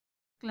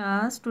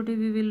Class, today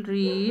we will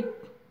read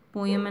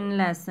poem and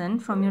lesson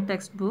from your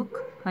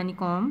textbook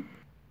Honeycomb.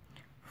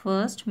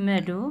 First,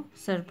 Meadow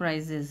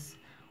surprises.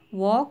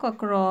 Walk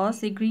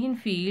across a green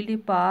field, a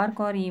park,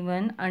 or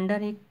even under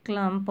a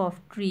clump of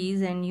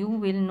trees, and you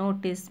will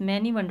notice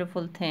many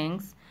wonderful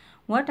things.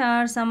 What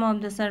are some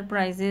of the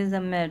surprises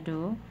a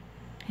meadow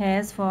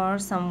has for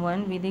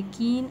someone with a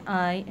keen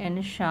eye and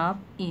a sharp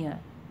ear?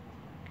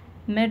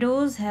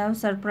 Meadows have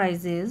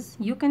surprises.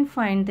 You can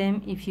find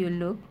them if you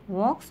look.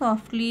 Walk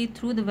softly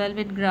through the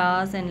velvet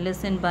grass and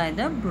listen by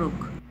the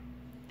brook.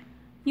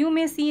 You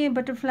may see a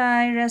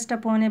butterfly rest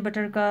upon a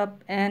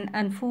buttercup and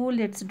unfold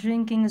its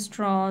drinking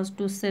straws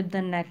to sip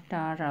the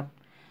nectar up.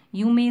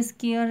 You may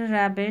scare a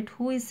rabbit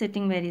who is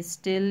sitting very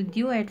still.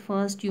 Though at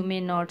first you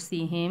may not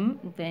see him,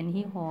 when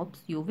he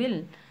hops you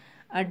will.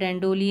 A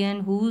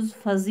dandelion whose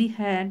fuzzy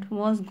head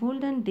was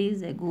golden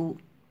days ago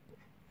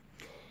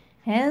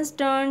has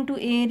turned to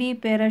airy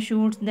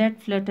parachutes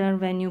that flutter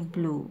when you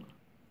blow.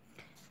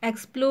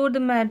 Explore the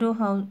meadow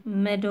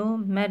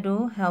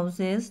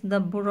houses, the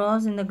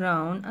burrows in the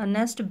ground, a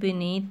nest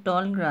beneath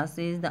tall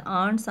grasses, the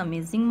aunt's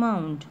amazing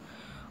mound.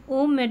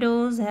 Oh,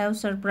 meadows have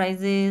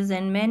surprises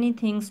and many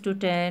things to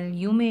tell.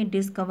 You may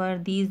discover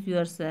these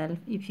yourself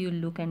if you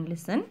look and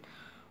listen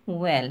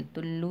well.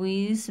 To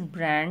Louis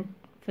Brandt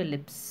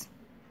Phillips.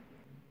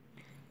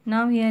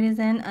 Now here is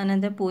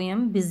another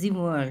poem, Busy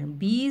World.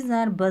 Bees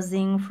are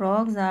buzzing,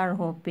 frogs are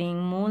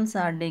hopping, moles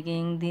are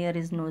digging, there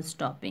is no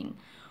stopping.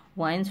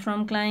 Vines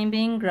from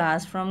climbing,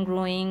 grass from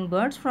growing,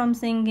 birds from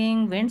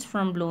singing, winds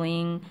from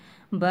blowing,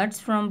 buds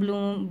from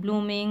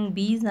blooming,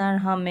 bees are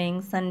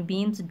humming,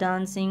 sunbeams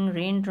dancing,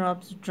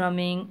 raindrops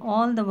drumming.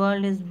 All the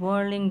world is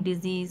whirling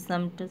dizzy,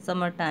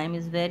 summertime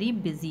is very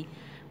busy.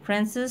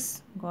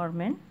 Francis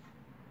Gorman,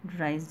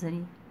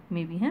 Dreiser,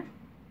 maybe, huh?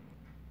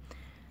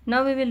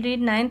 Now we will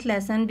read ninth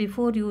lesson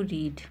before you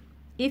read.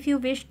 If you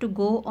wish to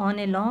go on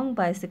a long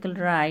bicycle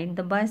ride,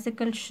 the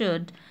bicycle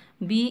should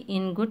be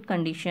in good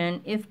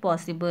condition. If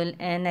possible,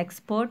 an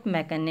expert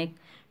mechanic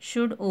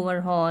should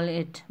overhaul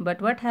it.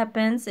 But what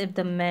happens if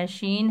the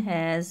machine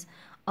has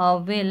a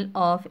will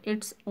of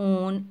its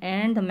own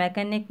and the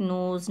mechanic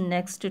knows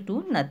next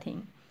to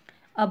nothing?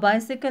 A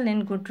bicycle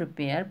in good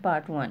repair,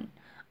 part 1.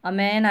 A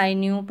man I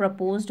knew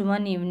proposed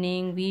one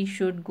evening we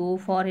should go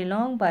for a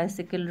long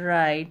bicycle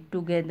ride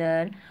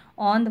together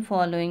on the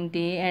following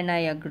day, and I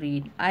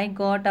agreed. I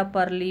got up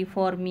early.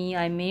 For me,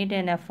 I made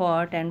an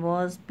effort and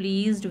was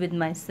pleased with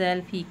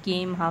myself. He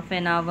came half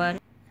an hour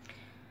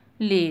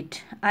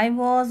late. I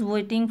was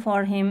waiting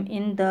for him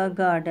in the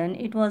garden.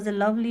 It was a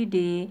lovely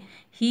day.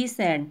 He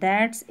said,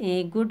 "That's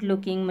a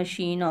good-looking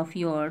machine of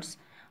yours.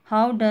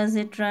 How does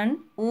it run?"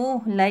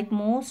 "Oh, like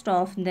most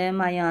of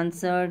them," I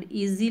answered,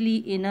 "easily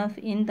enough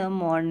in the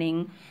morning.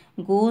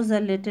 Goes a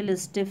little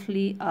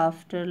stiffly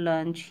after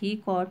lunch." He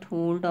caught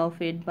hold of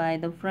it by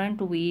the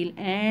front wheel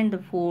and the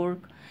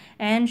fork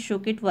and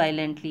shook it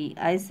violently.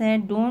 I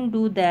said, "Don't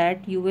do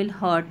that, you will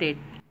hurt it."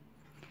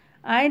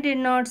 I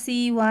did not see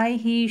why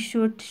he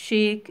should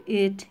shake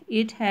it.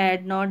 It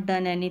had not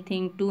done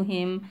anything to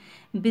him.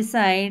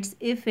 Besides,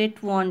 if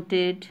it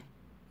wanted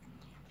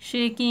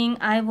shaking,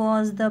 I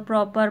was the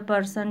proper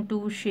person to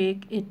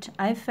shake it.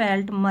 I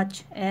felt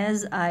much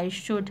as I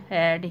should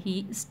had he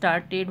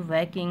started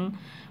whacking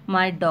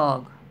my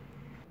dog.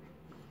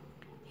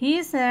 He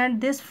said,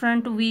 "This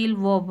front wheel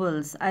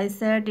wobbles." I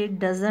said, "It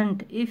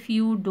doesn't if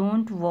you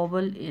don't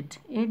wobble it."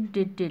 It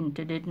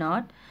did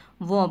not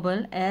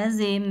wobble.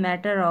 As a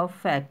matter of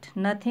fact,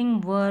 nothing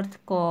worth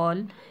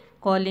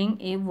calling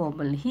a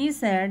wobble. He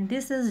said,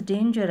 "This is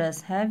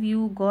dangerous. Have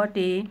you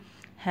got a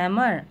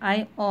hammer?" I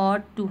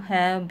ought to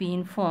have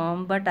been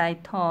firm, but I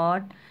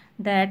thought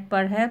that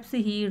perhaps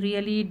he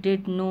really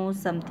did know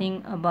something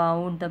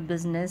about the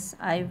business.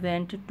 I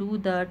went to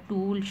the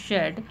tool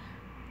shed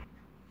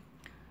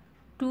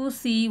to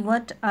see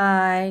what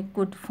I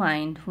could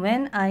find.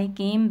 When I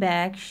came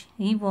back,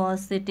 he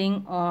was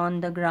sitting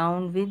on the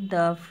ground with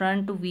the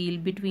front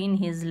wheel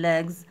between his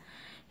legs.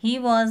 He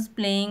was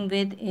playing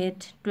with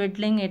it,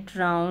 twiddling it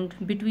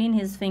round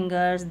between his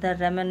fingers. The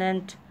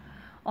remnant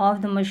of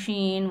the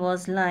machine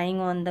was lying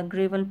on the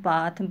gravel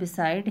path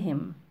beside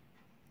him.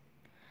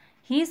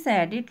 He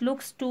said, "It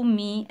looks to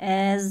me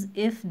as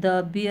if the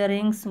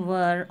bearings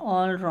were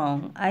all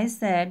wrong." I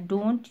said,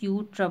 "Don't you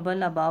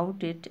trouble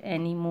about it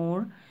any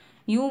more.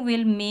 You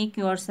will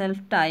make yourself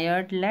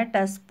tired. Let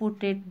us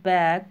put it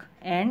back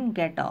and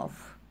get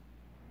off."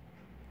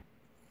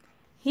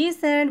 He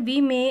said, "We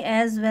may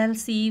as well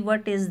see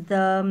what is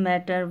the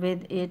matter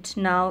with it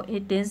now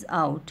it is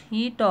out."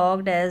 He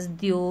talked as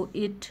though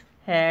it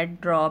had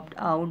dropped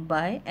out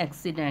by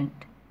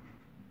accident.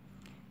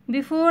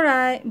 Before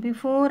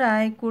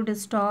I could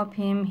stop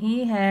him, he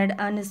had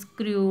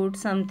unscrewed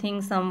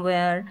something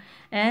somewhere,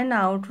 and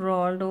out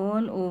rolled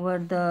all over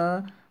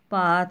the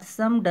path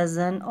some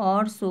dozen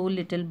or so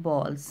little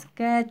balls.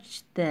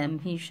 "Catch them,"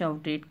 he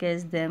shouted.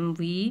 "Catch them.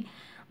 We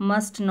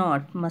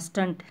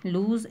mustn't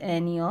lose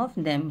any of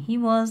them." He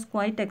was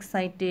quite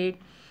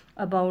excited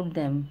about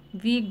them.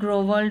 We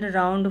grovelled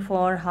round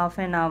for half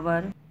an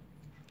hour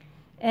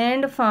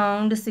and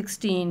found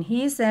 16.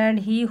 He said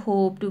he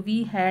hoped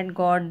we had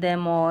got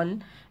them all,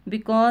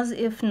 because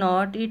if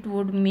not, it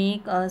would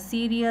make a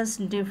serious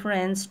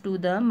difference to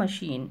the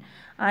machine.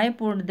 I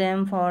put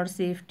them for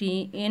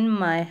safety in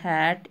my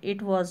hat.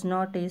 It was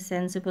not a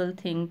sensible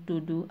thing to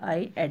do,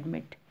 I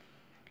admit.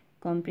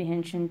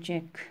 Comprehension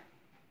check.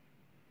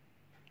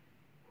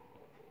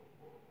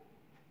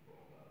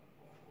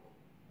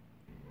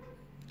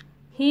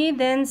 He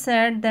then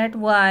said that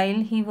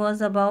while he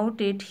was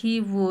about it, he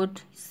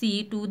would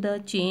see to the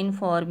chain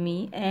for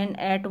me, and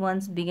at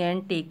once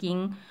began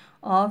taking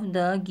off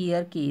the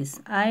gear case.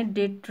 I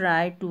did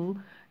try to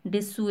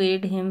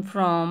dissuade him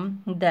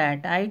from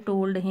that. I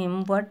told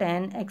him what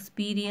an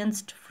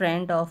experienced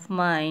friend of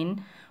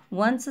mine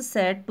once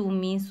said to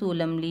me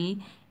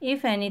solemnly: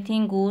 if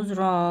anything goes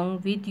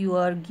wrong with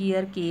your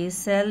gear case,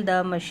 sell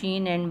the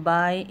machine and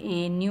buy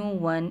a new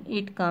one.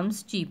 It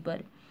comes cheaper.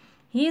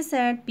 He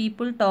said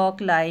people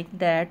talk like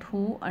that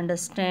who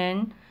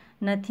understand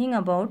nothing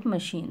about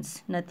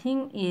machines.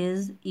 Nothing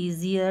is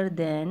easier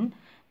than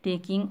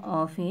taking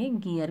off a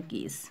gear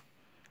case.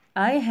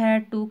 I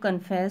had to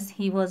confess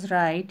he was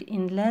right.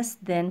 In less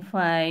than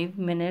 5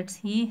 minutes,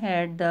 he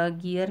had the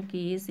gear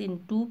case in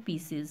two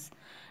pieces,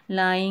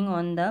 lying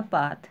on the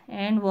path,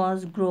 and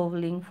was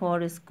groveling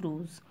for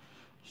screws.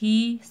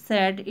 He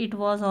said it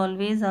was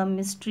always a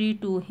mystery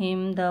to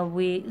him the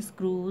way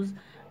screws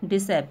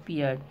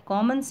disappeared.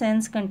 Common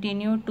sense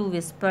continued to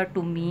whisper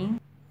to me,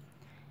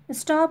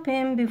 stop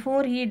him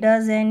before he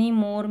does any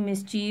more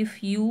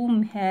mischief.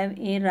 You have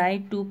a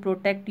right to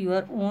protect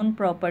your own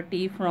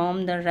property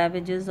from the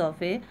ravages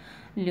of a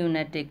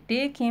lunatic.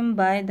 Take him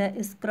by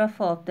the scruff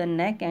of the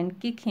neck and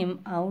kick him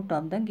out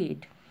of the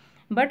gate.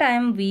 But I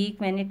am weak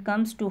when it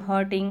comes to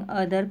hurting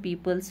other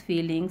people's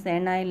feelings,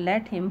 and I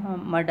let him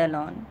muddle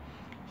on.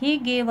 He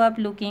gave up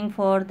looking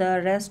for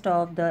the rest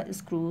of the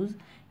screws.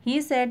 He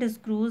said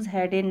screws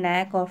had a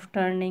knack of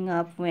turning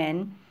up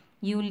when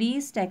you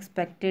least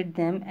expected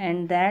them,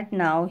 and that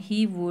now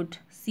he would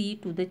see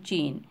to the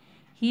chain.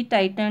 He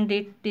tightened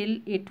it till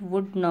it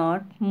would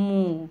not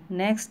move.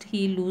 Next,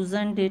 he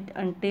loosened it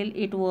until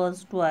it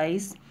was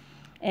twice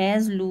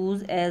as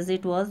loose as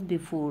it was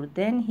before.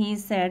 Then he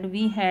said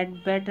we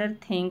had better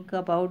think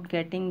about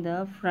getting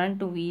the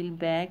front wheel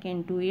back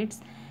into its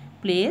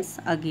place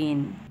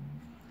again.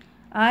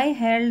 I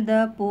held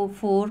the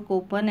fork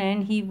open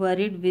and he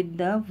worried with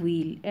the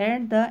wheel.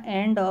 At the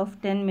end of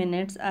 10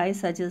 minutes, I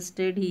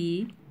suggested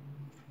he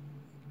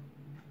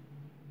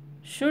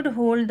should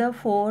hold the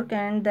fork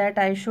and that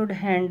I should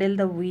handle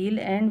the wheel,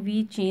 and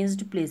we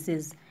changed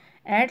places.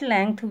 At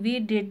length we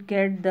did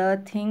get the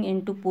thing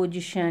into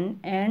position,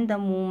 and the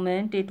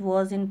moment it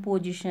was in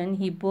position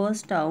he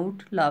burst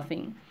out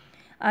laughing.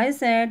 I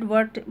said,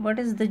 what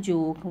is the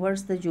joke?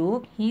 What's the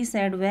joke? He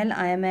said, well,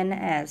 I am an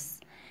ass.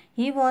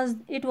 It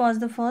was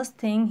the first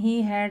thing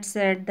he had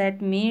said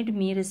that made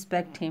me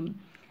respect him.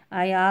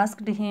 I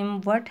asked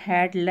him what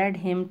had led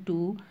him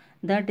to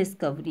the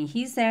discovery.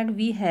 He said,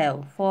 we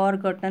have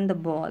forgotten the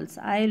balls.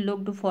 I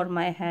looked for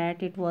my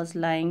hat. It was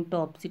lying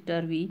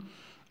topsy-turvy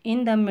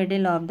in the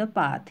middle of the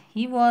path.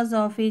 He was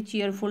of a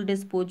cheerful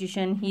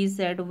disposition. He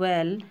said,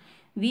 well,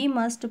 we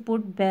must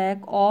put back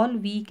all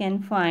we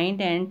can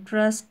find and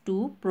trust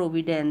to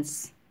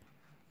Providence.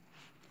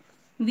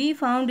 We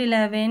found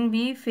 11.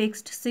 We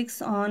fixed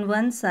 6 on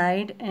one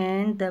side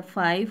and the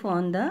 5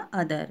 on the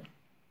other.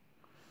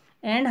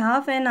 And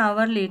half an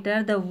hour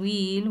later the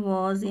wheel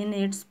was in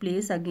its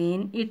place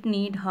again. It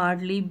need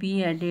hardly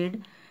be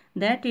added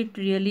that it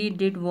really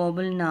did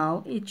wobble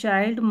now. A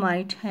child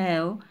might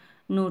have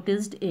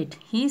noticed it.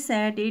 He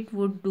said it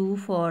would do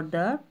for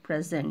the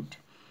present.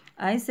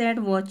 I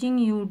said, watching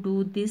you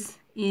do this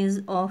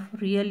is of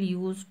real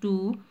use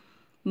to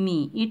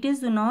me. It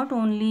is not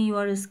only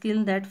your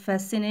skill that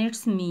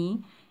fascinates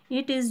me,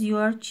 it is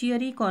your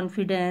cheery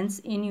confidence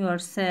in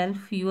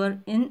yourself, your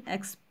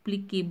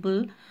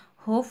inexplicable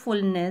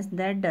hopefulness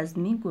that does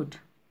me good.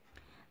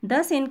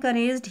 Thus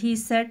encouraged, he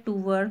set to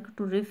work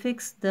to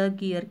refix the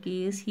gear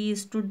case. He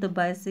stood the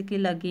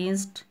bicycle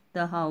against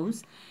the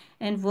house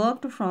and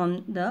worked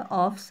from the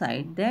off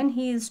side. Then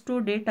he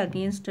stood it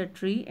against a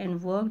tree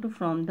and worked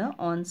from the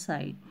on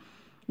side.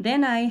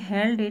 Then I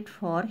held it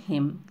for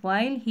him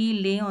while he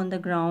lay on the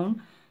ground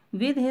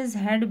with his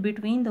head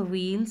between the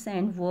wheels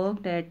and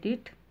worked at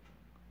it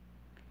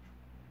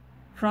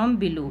from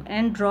below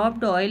and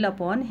dropped oil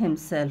upon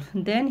himself.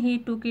 Then he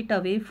took it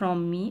away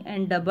from me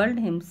and doubled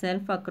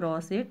himself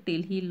across it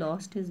till he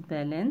lost his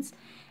balance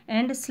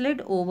and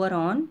slid over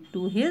on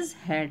to his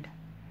head.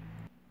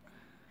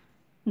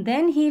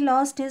 Then he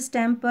lost his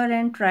temper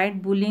and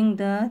tried bullying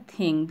the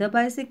thing. The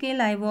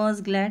bicycle, I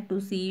was glad to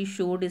see,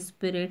 showed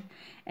spirit,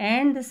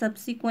 and the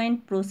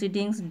subsequent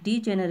proceedings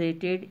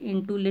degenerated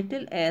into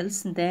little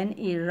else than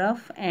a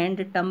rough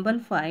and tumble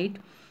fight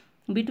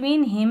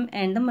between him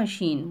and the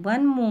machine.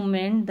 One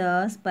moment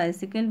the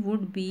bicycle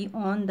would be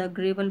on the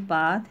gravel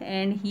path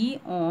and he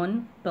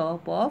on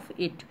top of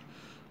it.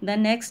 The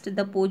next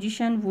the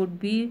position would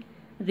be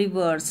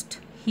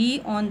reversed.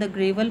 He on the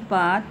gravel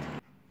path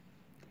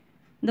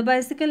The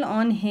bicycle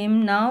on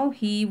him, now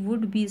he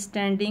would be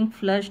standing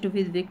flushed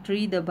with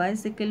victory, the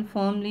bicycle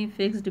firmly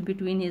fixed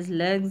between his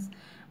legs,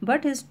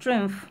 but his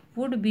triumph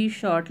would be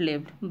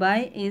short-lived.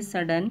 By a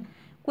sudden,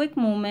 quick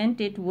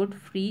movement it would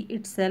free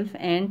itself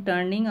and,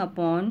 turning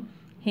upon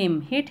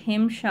him, hit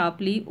him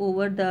sharply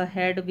over the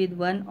head with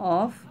one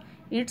of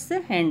its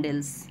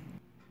handles.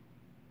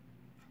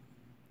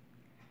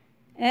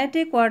 At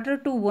a quarter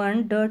to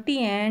one, dirty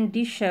and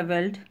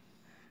dishevelled,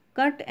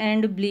 cut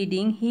and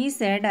bleeding, he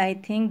said, "I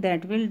think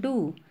that will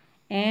do,"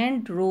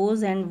 and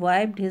rose and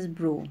wiped his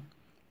brow.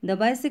 The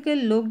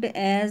bicycle looked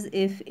as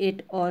if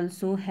it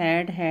also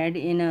had had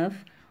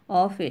enough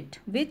of it.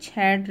 Which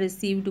had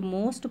received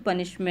most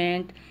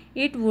punishment,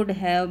 it would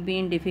have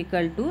been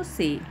difficult to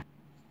say.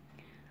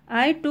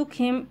 I took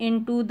him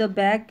into the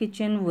back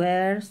kitchen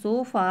where,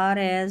 so far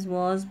as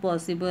was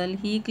possible,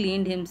 he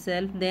cleaned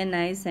himself. Then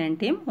I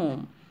sent him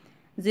home.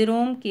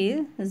 Jerome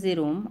K.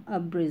 Jerome,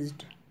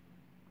 abridged.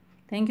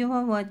 Thank you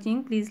for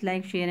watching. Please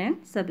like, share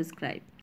and subscribe.